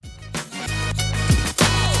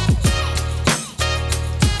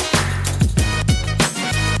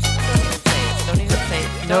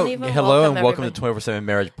No, even hello welcome and welcome to everybody. 24/7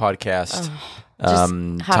 Marriage Podcast.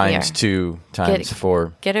 Javier, Times 2, times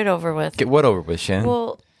 4. Get it over with. Get what over with, Shannon?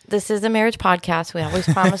 Well, this is a marriage podcast. We always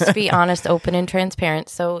promise to be honest, open, and transparent.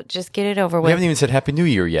 So just get it over We with. haven't even said Happy New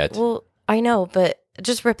Year yet. Well, I know, but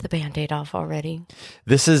just rip the Band-Aid off already.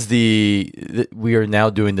 This is we are now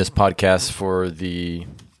doing this podcast for it's the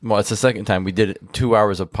second time. We did 2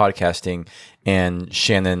 hours of podcasting, and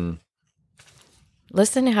Shannon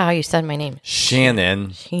Listen to how you said my name.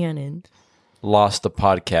 Shannon lost the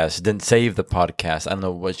podcast, didn't save the podcast. I don't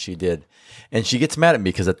know what she did. And she gets mad at me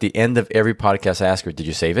because at the end of every podcast I ask her, did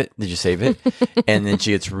you save it? Did you save it? And then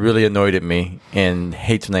she gets really annoyed at me and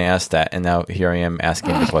hates when I ask that. And now here I am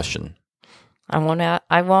asking the question. I won't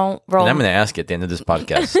roll. And I'm going to ask at the end of this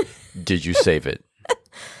podcast, did you save it?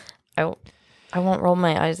 I won't roll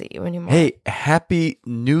my eyes at you anymore. Hey, Happy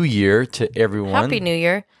New Year to everyone. Happy New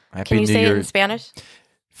Year. Happy Can you New say Year. it in Spanish?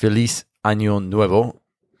 Feliz Año Nuevo,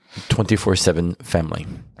 24/7 family.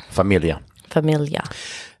 Familia. Familia.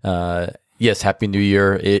 Yes, Happy New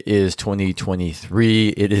Year. It is 2023.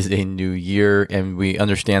 It is a new year, and we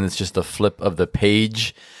understand it's just a flip of the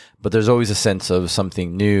page, but there's always a sense of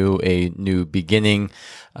something new, a new beginning,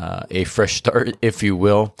 a fresh start, if you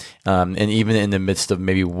will. And even in the midst of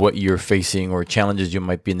maybe what you're facing or challenges you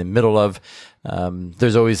might be in the middle of,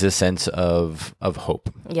 there's always a sense of hope.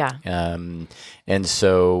 Yeah. And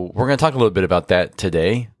so we're going to talk a little bit about that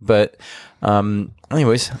today. But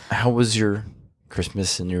anyways, how was your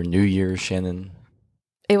Christmas and your New Year, Shannon?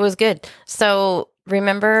 It was good. So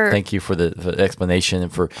remember... Thank you for the explanation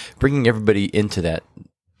and for bringing everybody into that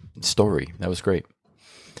story. That was great.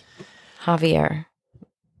 Javier,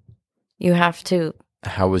 you have to...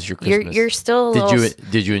 How was your Christmas? You're still a little...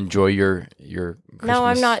 Did you enjoy your Christmas? No,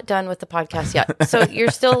 I'm not done with the podcast yet. So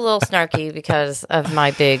you're still a little snarky because of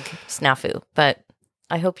my big snafu, but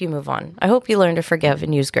I hope you move on. I hope you learn to forgive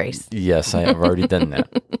and use grace. Yes, I have already done that.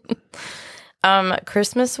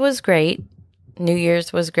 Christmas was great. New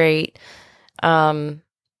Year's was great. I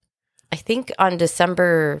think on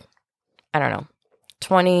December,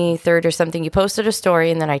 23rd or something, you posted a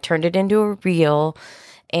story and then I turned it into a reel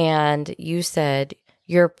and you said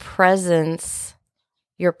your present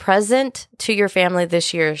to your family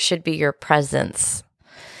this year should be your presence.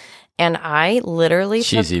 And I literally...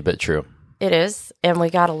 Cheesy, but true. It is. And we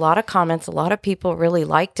got a lot of comments. A lot of people really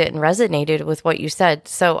liked it and resonated with what you said.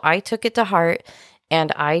 So I took it to heart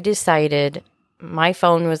and I decided my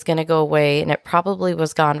phone was going to go away and it probably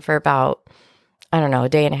was gone for about, a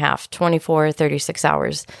day and a half, 24, 36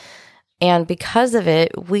 hours. And because of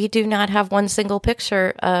it, we do not have one single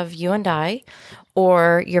picture of you and I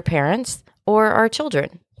or your parents or our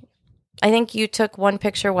children. I think you took one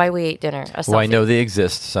picture while we ate dinner. A selfie. Well, I know they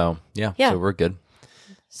exist, so yeah. So we're good.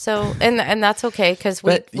 So and that's okay because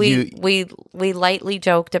we lightly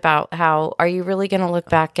joked about how are you really going to look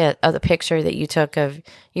back at the picture that you took of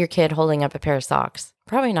your kid holding up a pair of socks?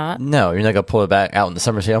 Probably not. No, you're not going to pull it back out in the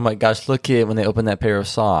summer and say, oh my gosh, look at when they open that pair of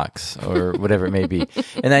socks or whatever it may be.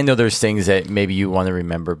 And I know there's things that maybe you want to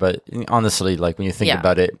remember, but honestly, like when you think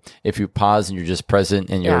about it, if you pause and you're just present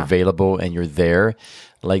and you're available and you're there,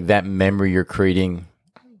 like that memory you're creating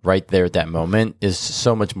right there at that moment is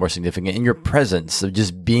so much more significant. And your presence of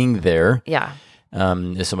just being there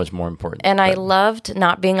is so much more important. And I loved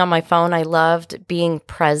not being on my phone. I loved being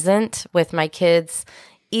present with my kids,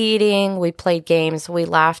 eating. We played games. We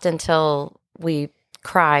laughed until we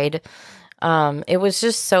cried. It was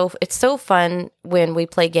just it's so fun when we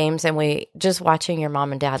play games and we just watching your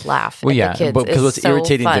mom and dad laugh. Well, at the kids but because what's so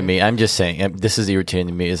irritating fun. to me, I'm just saying, this is irritating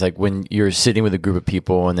to me, is like when you're sitting with a group of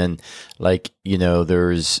people and then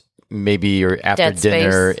there's maybe you're after Dead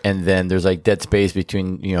dinner space. and then there's like dead space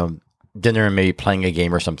between, dinner and maybe playing a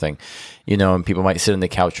game or something, and people might sit on the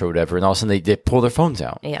couch or whatever, and all of a sudden they pull their phones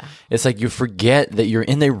out. Yeah. It's like you forget that you're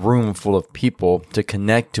in a room full of people to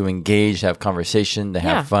connect, to engage, to have conversation, to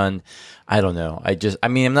have fun. I don't know.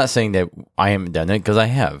 I'm not saying that I haven't done it because I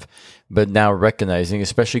have, but now recognizing,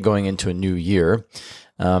 especially going into a new year,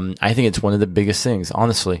 I think it's one of the biggest things,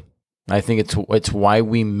 honestly. I think it's why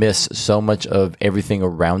we miss so much of everything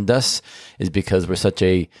around us is because we're such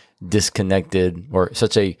a disconnected or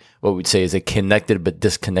such a, what we'd say is a connected but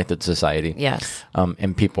disconnected society. Yes.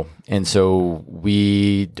 And people. And so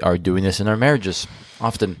we are doing this in our marriages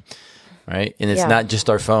often, right? And it's not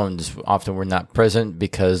just our phones. Often we're not present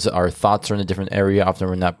because our thoughts are in a different area. Often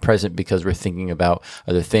we're not present because we're thinking about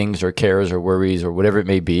other things or cares or worries or whatever it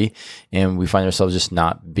may be. And we find ourselves just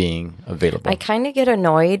not being available. I kind of get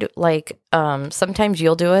annoyed. Like sometimes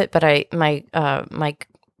you'll do it, but my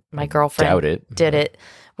girlfriend Doubt it. did it.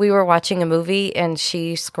 We were watching a movie and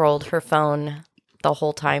she scrolled her phone the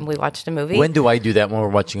whole time we watched a movie. When do I do that when we're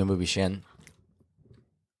watching a movie, Shan?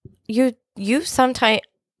 You sometimes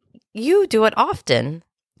you do it often.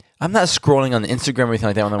 I'm not scrolling on Instagram or anything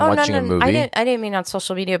like that when I'm watching a movie. I didn't mean on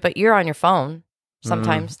social media, but you're on your phone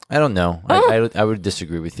sometimes. I don't know. I would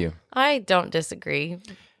disagree with you. I don't disagree.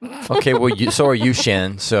 Okay, well, so are you,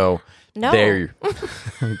 Shan. So No. there,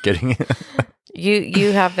 getting it.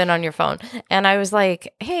 You have been on your phone. And I was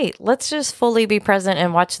like, hey, let's just fully be present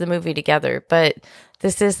and watch the movie together. But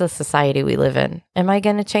this is the society we live in. Am I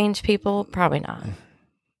going to change people? Probably not.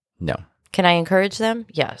 No. Can I encourage them?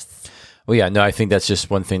 Yes. Well, yeah, no, I think that's just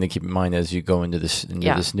one thing to keep in mind as you go into this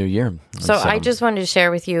new year. So I just wanted to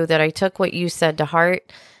share with you that I took what you said to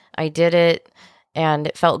heart. I did it, and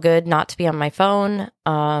it felt good not to be on my phone.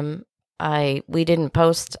 We didn't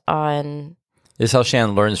post on. This is how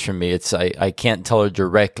Shan learns from me. I can't tell her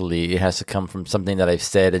directly. It has to come from something that I've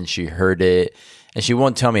said, and she heard it, and she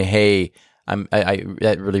won't tell me, "Hey,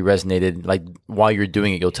 that really resonated." Like while you're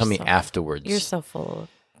doing it, you'll tell me afterwards. You're so full of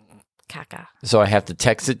caca. So I have to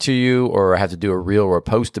text it to you, or I have to do a reel or a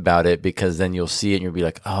post about it, because then you'll see it and you'll be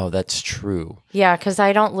like, "Oh, that's true." Yeah, because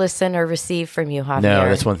I don't listen or receive from you, Javier. No,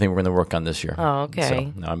 that's one thing we're going to work on this year. Oh, okay.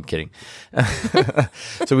 So, no, I'm kidding.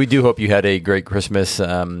 So we do hope you had a great Christmas.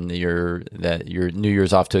 Your New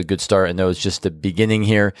Year's off to a good start. I know it's just the beginning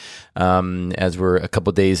here, as we're a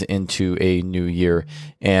couple days into a new year,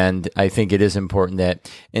 and I think it is important that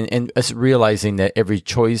and us realizing that every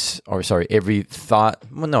choice, every thought,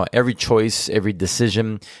 every choice, every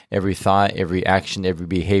decision, every thought, every action, every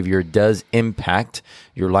behavior does impact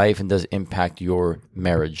your life and does impact your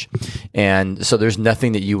marriage. And so there's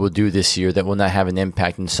nothing that you will do this year that will not have an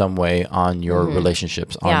impact in some way on your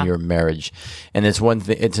relationships, on your marriage. And it's one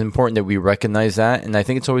thing, it's important that we recognize that. And I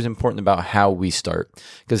think it's always important about how we start,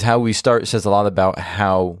 because how we start says a lot about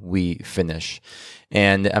how we finish.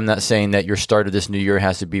 And I'm not saying that your start of this new year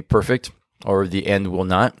has to be perfect or the end will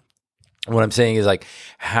not. What I'm saying is, like,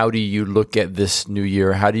 how do you look at this new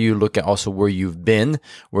year? How do you look at also where you've been,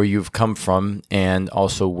 where you've come from, and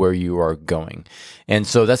also where you are going? And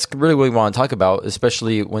so that's really what we want to talk about,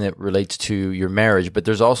 especially when it relates to your marriage. But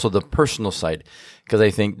there's also the personal side, because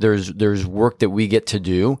I think there's work that we get to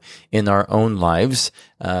do in our own lives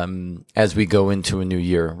as we go into a new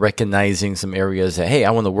year, recognizing some areas that, hey,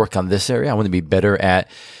 I want to work on this area. I want to be better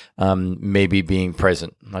at maybe being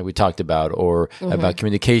present, like we talked about, or about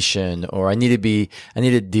communication, or I need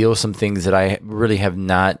to deal with some things that I really have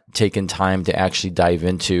not taken time to actually dive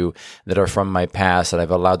into that are from my past that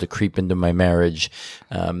I've allowed to creep into my marriage,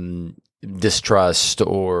 distrust,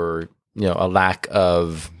 or, a lack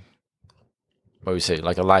of, what we say,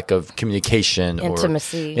 like a lack of communication or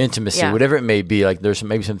intimacy, whatever it may be. Like there's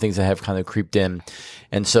maybe some things that have kind of creeped in.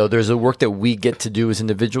 And so there's the work that we get to do as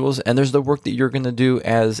individuals, and there's the work that you're going to do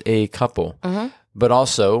as a couple. But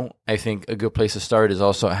also, I think a good place to start is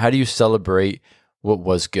also, how do you celebrate what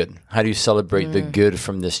was good? How do you celebrate the good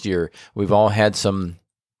from this year? We've all had some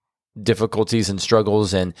difficulties and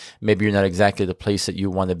struggles, and maybe you're not exactly the place that you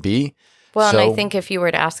want to be. Well, and I think if you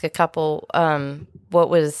were to ask a couple, what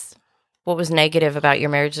was negative about your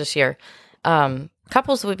marriage this year,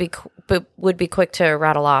 couples would be quick to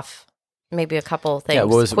rattle off maybe a couple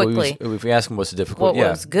things quickly. If we ask them what's difficult, what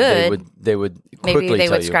was good, they would quickly maybe they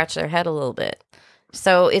would you. scratch their head a little bit.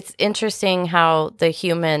 So it's interesting how the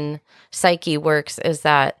human psyche works, is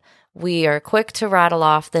that we are quick to rattle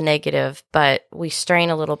off the negative, but we strain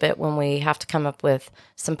a little bit when we have to come up with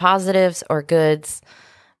some positives or goods,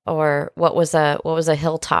 or what was a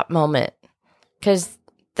hilltop moment. Because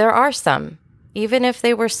there are some, even if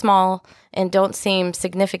they were small and don't seem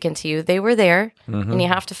significant to you, they were there, and you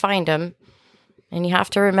have to find them, and you have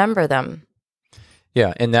to remember them.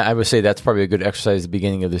 Yeah, and I would say that's probably a good exercise at the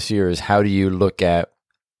beginning of this year, is how do you look at,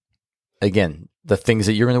 again, the things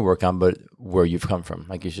that you're going to work on, but where you've come from,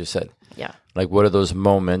 like you just said. Yeah. Like, what are those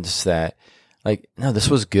moments that, like, no, this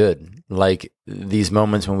was good. Like these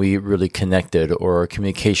moments when we really connected, or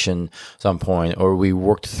communication at some point, or we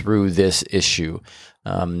worked through this issue.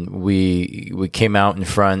 We came out in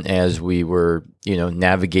front as we were,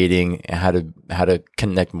 navigating how to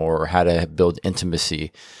connect more, or how to build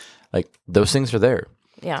intimacy. Like those things are there.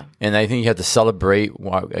 Yeah. And I think you have to celebrate,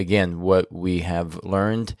 what we have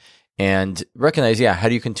learned, and recognize, how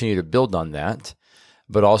do you continue to build on that?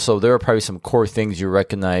 But also there are probably some core things you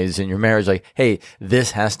recognize in your marriage, like, hey,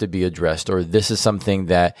 this has to be addressed, or this is something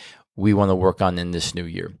that we want to work on in this new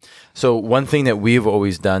year. So one thing that we've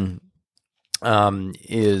always done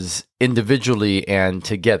is individually and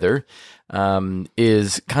together,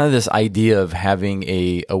 is kind of this idea of having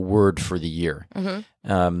a word for the year.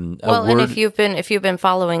 And if you've been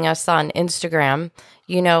following us on Instagram,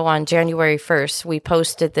 on January 1st, we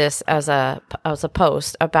posted this as a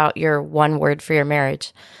post about your one word for your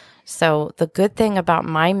marriage. So the good thing about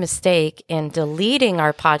my mistake in deleting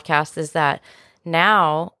our podcast is that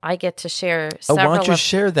now I get to share several. Why don't you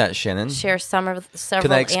share that, Shannon? Share several.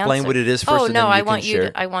 Can I explain what it is first? Oh no, I want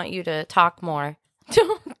you to talk more.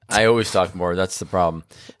 I always talk more. That's the problem.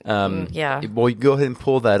 Yeah. Well, you go ahead and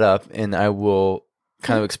pull that up, and I will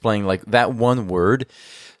kind of explain like that one word.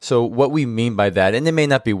 So what we mean by that, and it may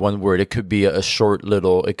not be one word. It could be a short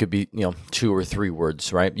little. It could be 2 or 3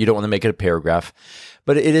 words, right? You don't want to make it a paragraph,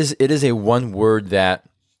 but it is a one word that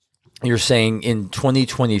you're saying in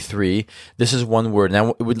 2023, this is one word.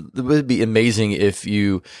 Now, it would be amazing if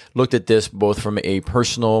you looked at this both from a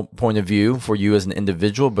personal point of view for you as an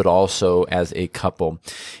individual, but also as a couple.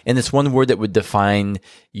 And it's one word that would define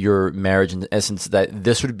your marriage in essence, that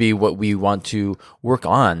this would be what we want to work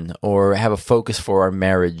on or have a focus for our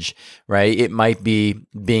marriage, right? It might be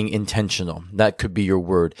being intentional. That could be your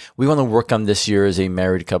word. We want to work on this year as a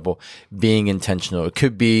married couple, being intentional. It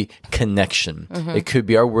could be connection. It could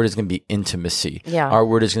be, our word is going to be intimacy. Yeah. Our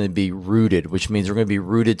word is going to be rooted, which means we're going to be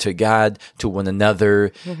rooted to God, to one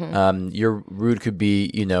another. Your root could be,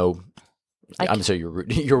 your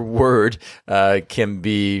word can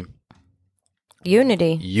be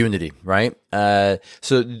unity, right?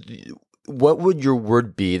 So what would your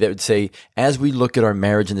word be that would say, as we look at our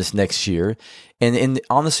marriage in this next year, and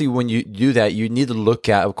honestly, when you do that, you need to look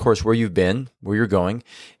at, of course, where you've been, where you're going,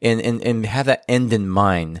 and have that end in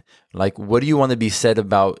mind. Like, what do you want to be said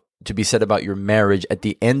about your marriage at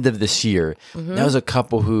the end of this year? That was a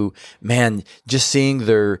couple who, man, just seeing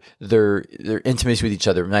their intimacy with each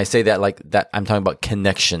other. And I say that like that, I'm talking about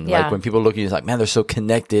connection. Yeah. Like when people look at you, it's like, man, they're so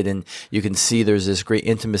connected, and you can see there's this great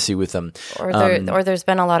intimacy with them. Or there's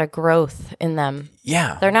been a lot of growth in them.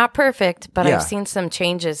 Yeah. They're not perfect, but Yeah. I've seen some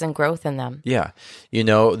changes and growth in them. Yeah.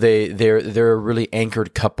 They're a really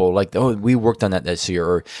anchored couple. Like, oh, we worked on that this year.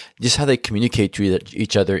 Or just how they communicate to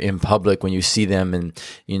each other in public when you see them, and,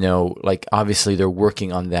 like obviously they're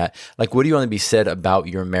working on that. Like, what do you want to be said about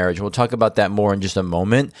your marriage? We'll talk about that more in just a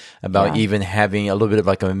moment, about even having a little bit of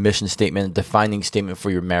like a mission statement, a defining statement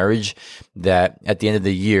for your marriage, that at the end of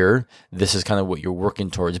the year, this is kind of what you're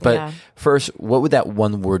working towards. But first, what would that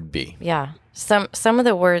one word be? Yeah. Some of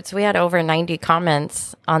the words, we had over 90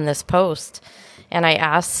 comments on this post, and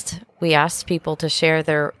we asked people to share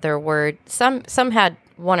their word. Some had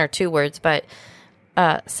 1 or 2 words, but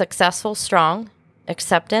successful, strong,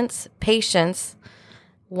 acceptance, patience,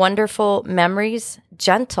 wonderful, memories,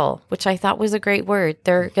 gentle, which I thought was a great word.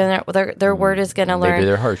 Their word is gonna learn. Maybe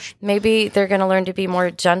they're harsh. Maybe they're gonna learn to be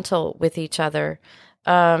more gentle with each other.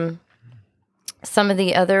 Some of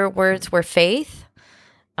the other words were faith,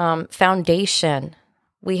 foundation.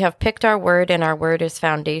 We have picked our word, and our word is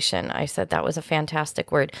foundation. I said that was a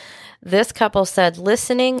fantastic word. This couple said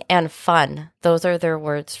listening and fun. Those are their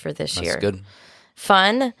words for this year. That's good.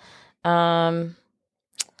 Fun.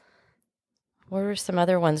 What were some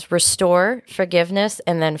other ones? Restore, forgiveness,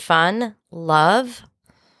 and then fun, love,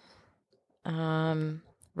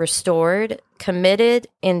 restored, committed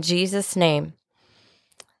in Jesus' name.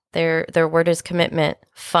 Their word is commitment.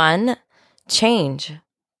 Fun, change.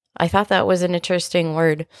 I thought that was an interesting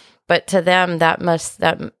word, but to them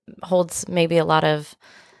that holds maybe a lot of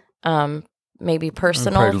maybe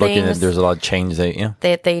personal things. There's a lot of change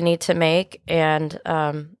that they need to make. And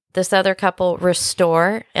this other couple,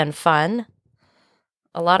 restore and fun.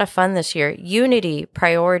 A lot of fun this year. Unity,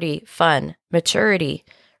 priority, fun, maturity,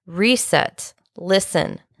 reset,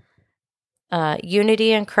 listen,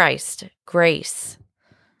 unity in Christ, grace.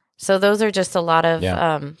 So those are just a lot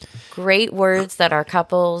of great words that our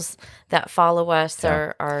couples that follow us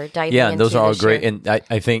are diving into. Yeah, and those are all great. Year. And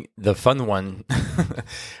I think the fun one,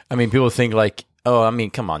 I mean, people think like, oh, I mean,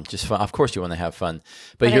 come on, just fun. Of course you want to have fun.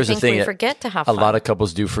 But here's the thing. We forget to have fun. A lot of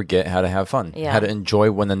couples do forget how to have fun, Yeah. how to enjoy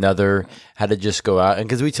one another, how to just go out. And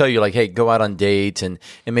because we tell you like, hey, go out on dates. And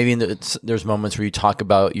maybe there's moments where you talk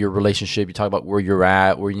about your relationship. You talk about where you're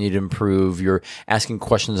at, where you need to improve. You're asking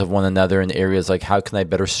questions of one another in areas like, how can I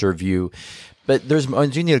better serve you? But there's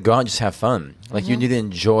moments you need to go out and just have fun. Like you need to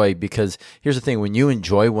enjoy, because here's the thing. When you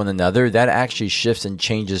enjoy one another, that actually shifts and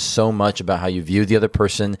changes so much about how you view the other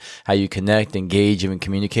person, how you connect, engage, even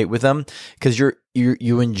communicate with them. Because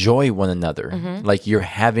you enjoy one another. Like you're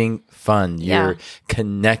having fun, you're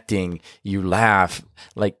connecting, you laugh.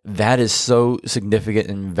 Like that is so significant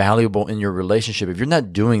and valuable in your relationship. If you're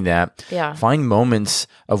not doing that, find moments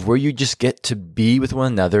of where you just get to be with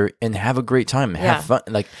one another and have a great time, have fun,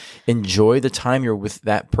 like enjoy the time you're with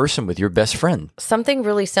that person, with your best friend. Something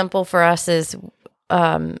really simple for us is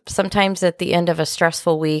sometimes at the end of a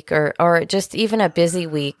stressful week or just even a busy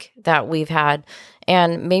week that we've had,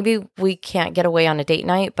 and maybe we can't get away on a date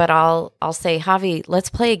night, but I'll say, Javi, let's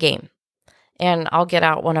play a game. And I'll get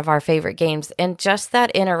out one of our favorite games. And just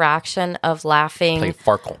that interaction of laughing. Play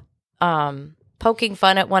Farkle. Poking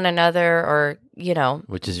fun at one another, or,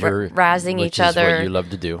 which is your razzing each other. What you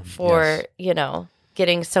love to do. For,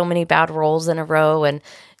 getting so many bad rolls in a row. And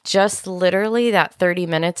just literally that 30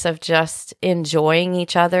 minutes of just enjoying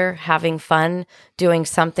each other, having fun, doing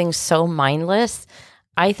something so mindless.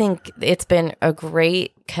 I think it's been a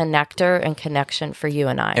great connector and connection for you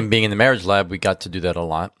and I. And being in the marriage lab, we got to do that a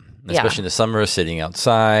lot. Especially in the summer, sitting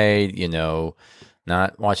outside,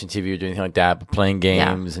 not watching TV or doing anything like that, but playing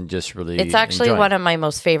games and just really It's actually enjoying. one of my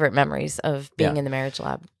most favorite memories of being in the marriage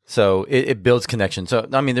lab. So it builds connection. So,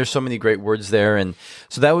 I mean, there's so many great words there. And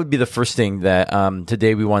so that would be the first thing that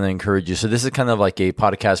today we want to encourage you. So this is kind of like a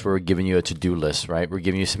podcast where we're giving you a to-do list, right? We're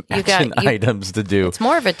giving you some action items to do. It's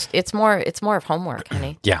more of homework,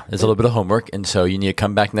 honey. Yeah, it's a little bit of homework. And so you need to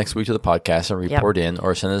come back next week to the podcast and report in,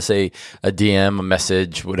 or send us a DM, a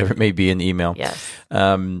message, whatever it may be, an email. Yes.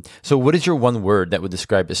 So what is your one word that would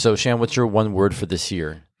describe it? So Shan, what's your one word for this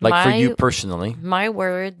year? Like for you personally? My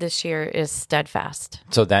word this year is steadfast.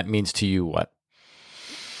 So that means to you what?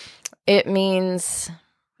 It means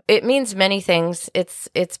many things.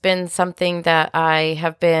 It's been something that I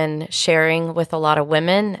have been sharing with a lot of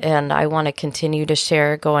women, and I want to continue to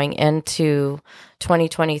share going into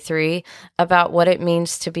 2023 about what it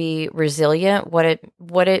means to be resilient,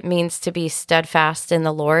 what it means to be steadfast in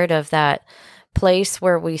the Lord, of that place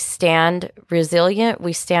where we stand resilient,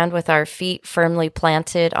 we stand with our feet firmly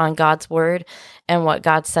planted on God's word and what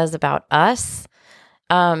God says about us,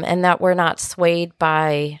 and that we're not swayed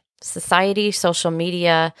by society, social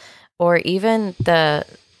media, or even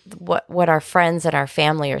what our friends and our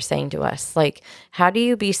family are saying to us. Like, how do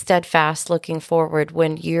you be steadfast looking forward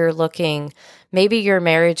when you're looking, maybe your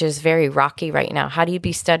marriage is very rocky right now. How do you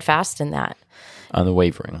be steadfast in that?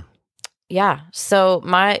 Unwavering. Yeah. So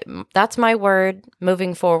that's my word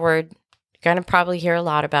moving forward. You're going to probably hear a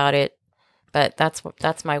lot about it, but that's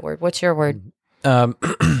my word. What's your word?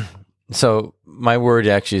 So my word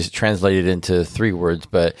actually is translated into 3 words,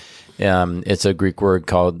 but it's a Greek word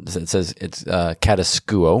it's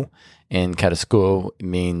kataskuo, and kataskuo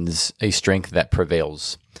means a strength that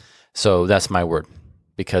prevails. So that's my word,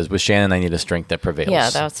 because with Shannon, I need a strength that prevails. Yeah,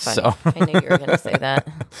 that was funny. So. I knew you were going to say that.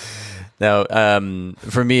 Now,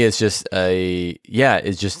 for me, it's just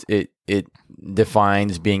it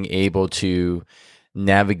defines being able to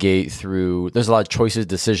navigate through. There's a lot of choices,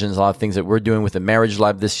 decisions, a lot of things that we're doing with the Marriage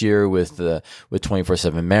Lab this year with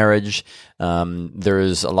 24/7 Marriage.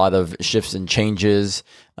 There's a lot of shifts and changes,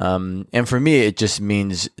 and for me, it just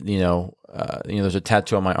means there's a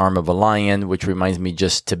tattoo on my arm of a lion, which reminds me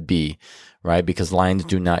just to be. Right? Because lions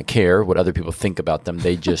do not care what other people think about them.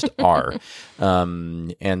 They just are.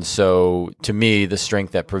 And so to me, the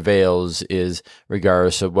strength that prevails is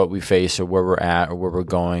regardless of what we face or where we're at or where we're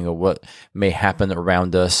going or what may happen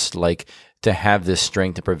around us, like to have this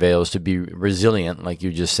strength that prevails, to be resilient, like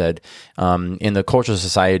you just said, in the cultural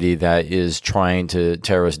society that is trying to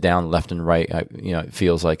tear us down left and right, it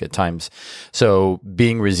feels like at times. So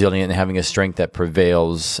being resilient and having a strength that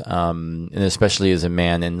prevails, and especially as a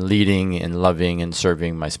man, and leading and loving and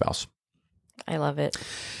serving my spouse. I love it.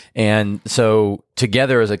 And so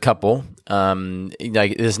together as a couple, this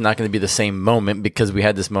is not going to be the same moment, because we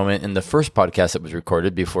had this moment in the first podcast that was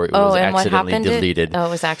recorded before it was accidentally deleted. It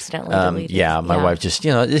was accidentally deleted. Yeah, my wife just,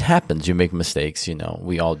 it happens. You make mistakes.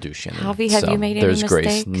 We all do, Shannon. Javi, have you made any mistakes?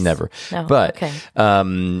 There's grace. Never. No. But,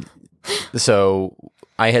 okay. So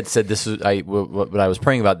I had said this was, what I was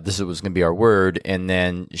praying about, this was going to be our word. And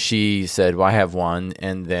then she said, well, I have one.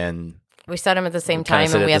 And then we said them at the same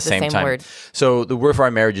time, and we have the same word. So the word for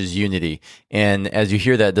our marriage is unity. And as you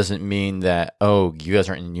hear that, it doesn't mean that, you guys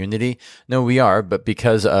aren't in unity. No, we are. But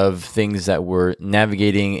because of things that we're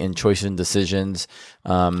navigating and choices and decisions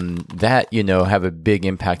that, have a big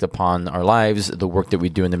impact upon our lives, the work that we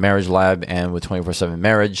do in the Marriage Lab and with 24/7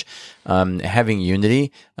 Marriage, having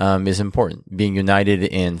unity is important. Being united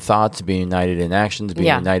in thoughts, being united in actions, being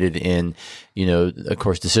united in, of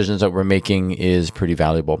course, decisions that we're making is pretty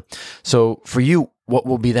valuable. So for you, what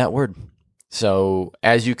will be that word? So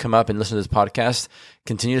as you come up and listen to this podcast,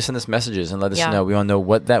 continue to send us messages and let us Yeah. know. We want to know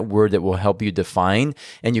what that word that will help you define,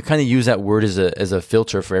 and you kind of use that word as a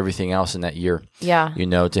filter for everything else in that year. Yeah.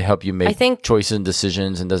 To help you make I think choices and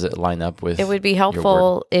decisions, and does it line up with? it would be your word?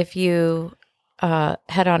 helpful if you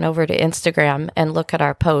head on over to Instagram and look at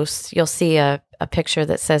our posts. You'll see a picture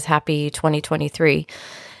that says Happy 2023.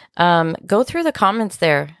 Go through the comments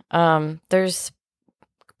there. There's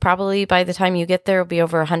probably, by the time you get there, will be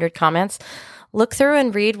over 100 comments. Look through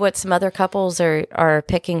and read what some other couples are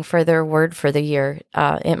picking for their word for the year.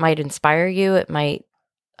 It might inspire you. It might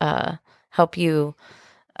help you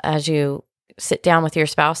as you sit down with your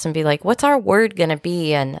spouse and be like, what's our word going to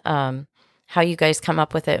be? And how you guys come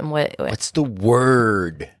up with it, and What's the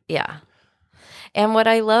word? Yeah. And what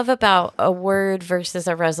I love about a word versus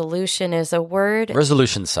a resolution is a word.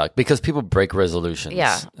 Resolutions suck because people break resolutions.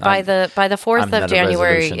 Yeah. By the 4th I'm not of a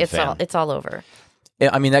January, resolution it's all over.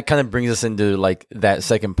 I mean, that kind of brings us into like that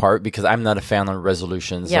second part, because I'm not a fan of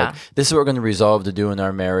resolutions. Yeah. Like, this is what we're going to resolve to do in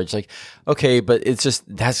our marriage. Like, okay, but it's just,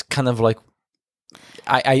 that's kind of like,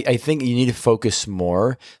 I think you need to focus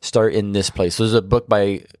more, start in this place. So there's a book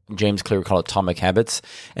by James Clear called Atomic Habits.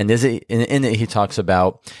 And in it, he talks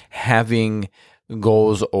about having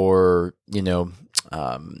goals or,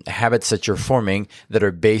 habits that you're forming that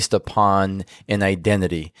are based upon an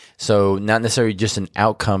identity. So not necessarily just an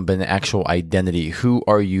outcome, but an actual identity. Who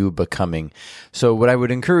are you becoming? So what I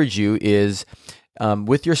would encourage you is,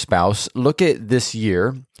 with your spouse, look at this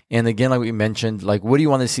year. And again, like we mentioned, like, what do you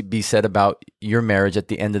want to be said about your marriage at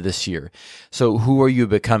the end of this year? So who are you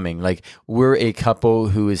becoming? Like, we're a couple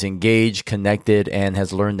who is engaged, connected, and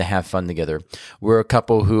has learned to have fun together. We're a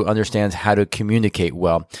couple who understands how to communicate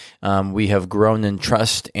well. We have grown in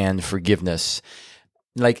trust and forgiveness.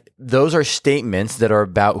 Like, those are statements that are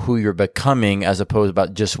about who you're becoming as opposed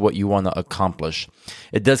about just what you want to accomplish.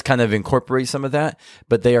 It does kind of incorporate some of that,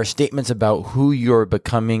 but they are statements about who you're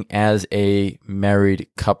becoming as a married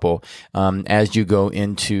couple as you go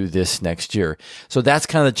into this next year. So that's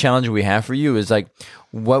kind of the challenge we have for you, is like,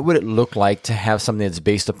 what would it look like to have something that's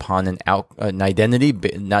based upon an identity,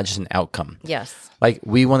 but not just an outcome? Yes. Like,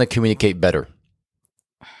 we want to communicate better.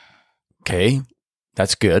 Okay,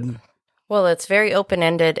 that's good. Well, it's very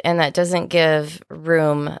open-ended, and that doesn't give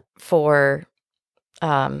room for, what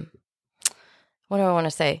do I want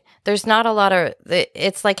to say? There's not a lot of,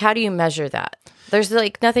 it's like, how do you measure that? There's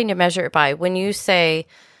like nothing to measure it by. When you say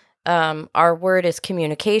our word is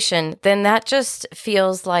communication, then that just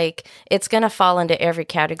feels like it's going to fall into every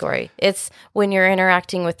category. It's when you're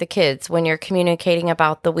interacting with the kids, when you're communicating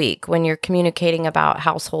about the week, when you're communicating about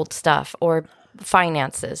household stuff or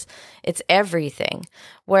finances. It's everything.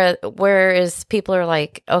 Whereas people are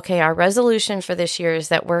like, okay, our resolution for this year is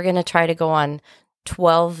that we're going to try to go on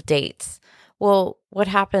 12 dates. Well, what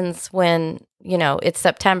happens when, it's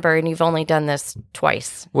September and you've only done this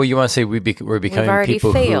twice? Well, you want to say we're becoming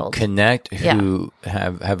people failed. who connect, who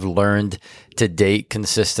have learned to date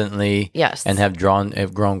consistently, yes, and have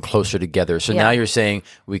grown closer together. So now you're saying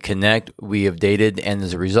we connect, we have dated, and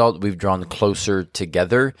as a result, we've drawn closer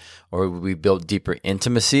together, or we built deeper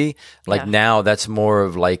intimacy. Like, now that's more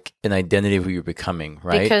of like an identity of who you're becoming,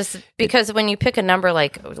 right? Because when you pick a number,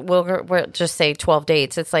 like we'll just say 12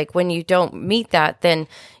 dates, it's like when you don't meet that, then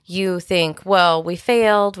you think, well, we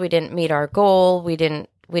failed, we didn't meet our goal, we didn't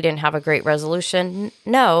have a great resolution.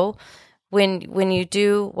 No. When you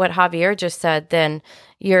do what Javier just said, then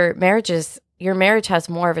your marriage has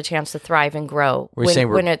more of a chance to thrive and grow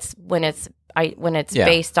when it's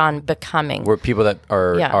based on becoming. We're people that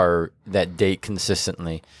are that date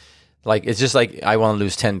consistently. Like, it's just like, I want to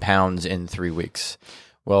lose 10 pounds in 3 weeks.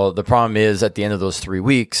 Well, the problem is, at the end of those 3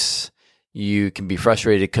 weeks, you can be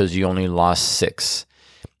frustrated because you only lost 6.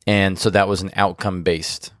 And so that was an outcome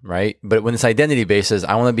based, right? But when it's identity based,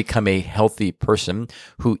 I want to become a healthy person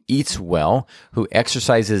who eats well, who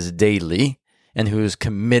exercises daily, and who is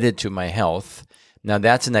committed to my health. Now,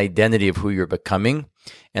 that's an identity of who you're becoming.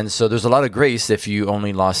 And so there's a lot of grace if you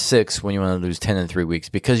only lost 6 when you want to lose 10 in 3 weeks,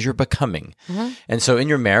 because you're becoming. Mm-hmm. And so in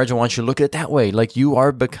your marriage, I want you to look at it that way. Like, you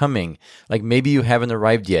are becoming. Like, maybe you haven't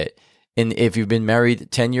arrived yet. And if you've been married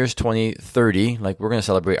 10 years, 20, 30, like, we're going to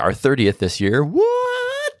celebrate our 30th this year.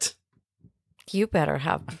 What? You better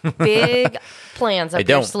have big plans up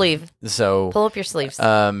your sleeve. So pull up your sleeves.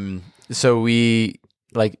 So we,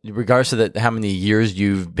 like, regardless of how many years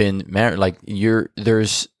you've been married, like,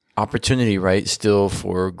 there's opportunity, right? Still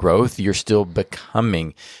for growth. You're still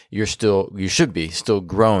becoming. You should be still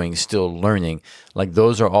growing, still learning. Like,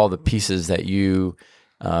 those are all the pieces that you,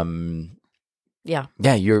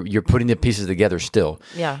 you're putting the pieces together still.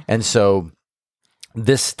 Yeah. And so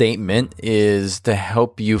this statement is to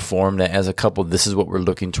help you form that as a couple, this is what we're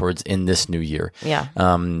looking towards in this new year. Yeah.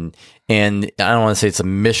 And I don't want to say it's a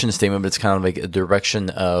mission statement, but it's kind of like a direction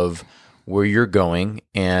of where you're going,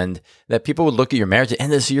 and that people would look at your marriage at the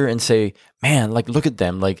end of this year and say, man, like, look at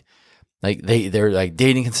them. Like they're like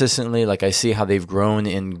dating consistently. Like, I see how they've grown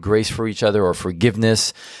in grace for each other or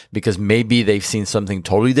forgiveness, because maybe they've seen something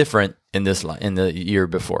totally different in the year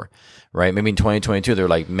before, right? Maybe in 2022, they're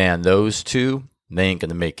like, man, those two, they ain't going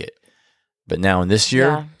to make it. But now in this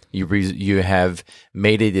year, you have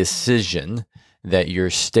made a decision that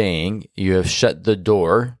you're staying. You have shut the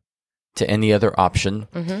door to any other option,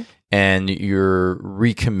 and you're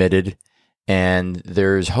recommitted, and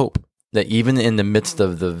there's hope that even in the midst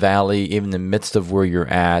of the valley, even in the midst of where you're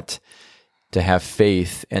at, to have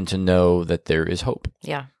faith and to know that there is hope.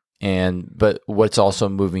 Yeah. But what's also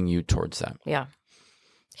moving you towards that? Yeah.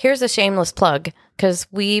 Here's a shameless plug, because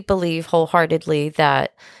we believe wholeheartedly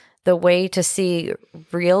that the way to see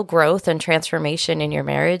real growth and transformation in your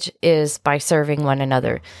marriage is by serving one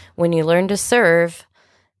another. When you learn to serve,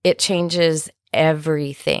 it changes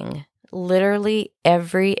everything. Literally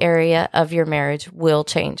every area of your marriage will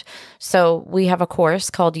change. So we have a course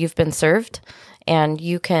called You've Been Served, and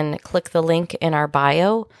you can click the link in our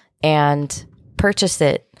bio and purchase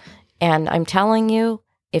it. And I'm telling you,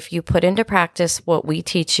 if you put into practice what we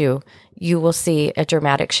teach you, you will see a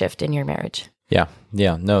dramatic shift in your marriage. Yeah.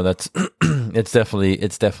 No, that's it's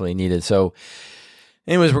definitely needed. So,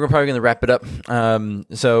 anyways, we're probably going to wrap it up.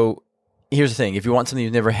 So here's the thing: if you want something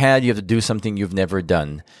you've never had, you have to do something you've never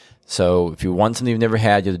done. So if you want something you've never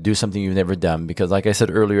had, you have to do something you've never done. Because, like I said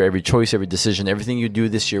earlier, every choice, every decision, everything you do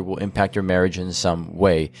this year will impact your marriage in some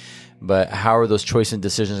way. But how are those choices and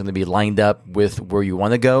decisions going to be lined up with where you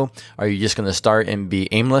want to go? Are you just going to start and be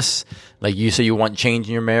aimless? Like, you say you want change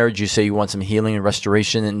in your marriage. You say you want some healing and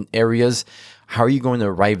restoration in areas. How are you going to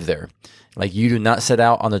arrive there? Like, you do not set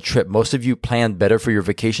out on a trip. Most of you plan better for your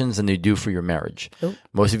vacations than you do for your marriage. Ooh.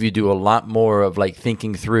 Most of you do a lot more of like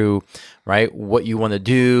thinking through, right, what you want to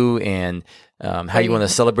do and how you want to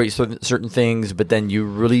celebrate certain things, but then you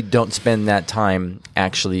really don't spend that time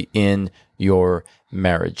actually in your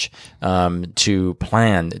marriage to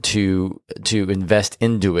plan, to invest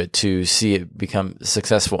into it, to see it become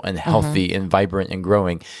successful and healthy and vibrant and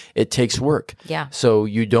growing. It takes work. Yeah. So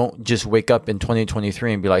you don't just wake up in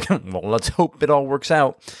 2023 and be like, well, let's hope it all works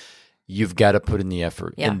out. You've got to put in the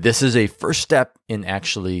effort. Yeah. And this is a first step in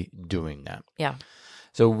actually doing that. Yeah.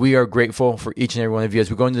 So we are grateful for each and every one of you as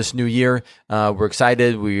we go into this new year. We're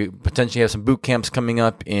excited. We potentially have some boot camps coming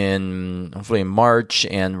up hopefully in March,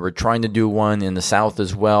 and we're trying to do one in the South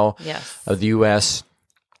as well of the U.S.,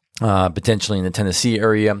 potentially in the Tennessee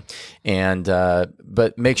area. And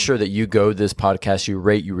but make sure that you go to this podcast, you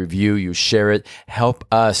rate, you review, you share it. Help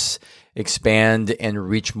us expand and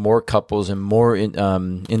reach more couples and more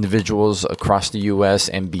individuals across the U.S.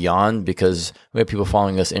 and beyond, because we have people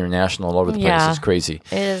following us international all over the place. It's crazy.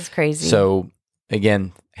 It is crazy. So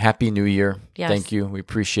again, Happy New Year. Yes. Thank you. We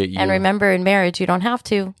appreciate you. And remember, in marriage, you don't have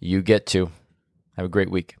to. You get to. Have a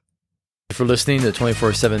great week. Thanks for listening to the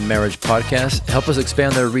 24/7 Marriage Podcast. Help us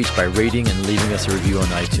expand our reach by rating and leaving us a review on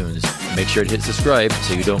iTunes. Make sure to hit subscribe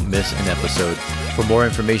so you don't miss an episode. For more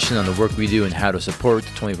information on the work we do and how to support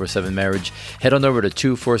 24/7 Marriage, head on over to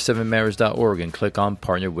 247marriage.org and click on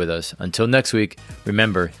Partner with Us. Until next week,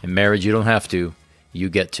 remember, in marriage you don't have to, you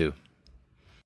get to.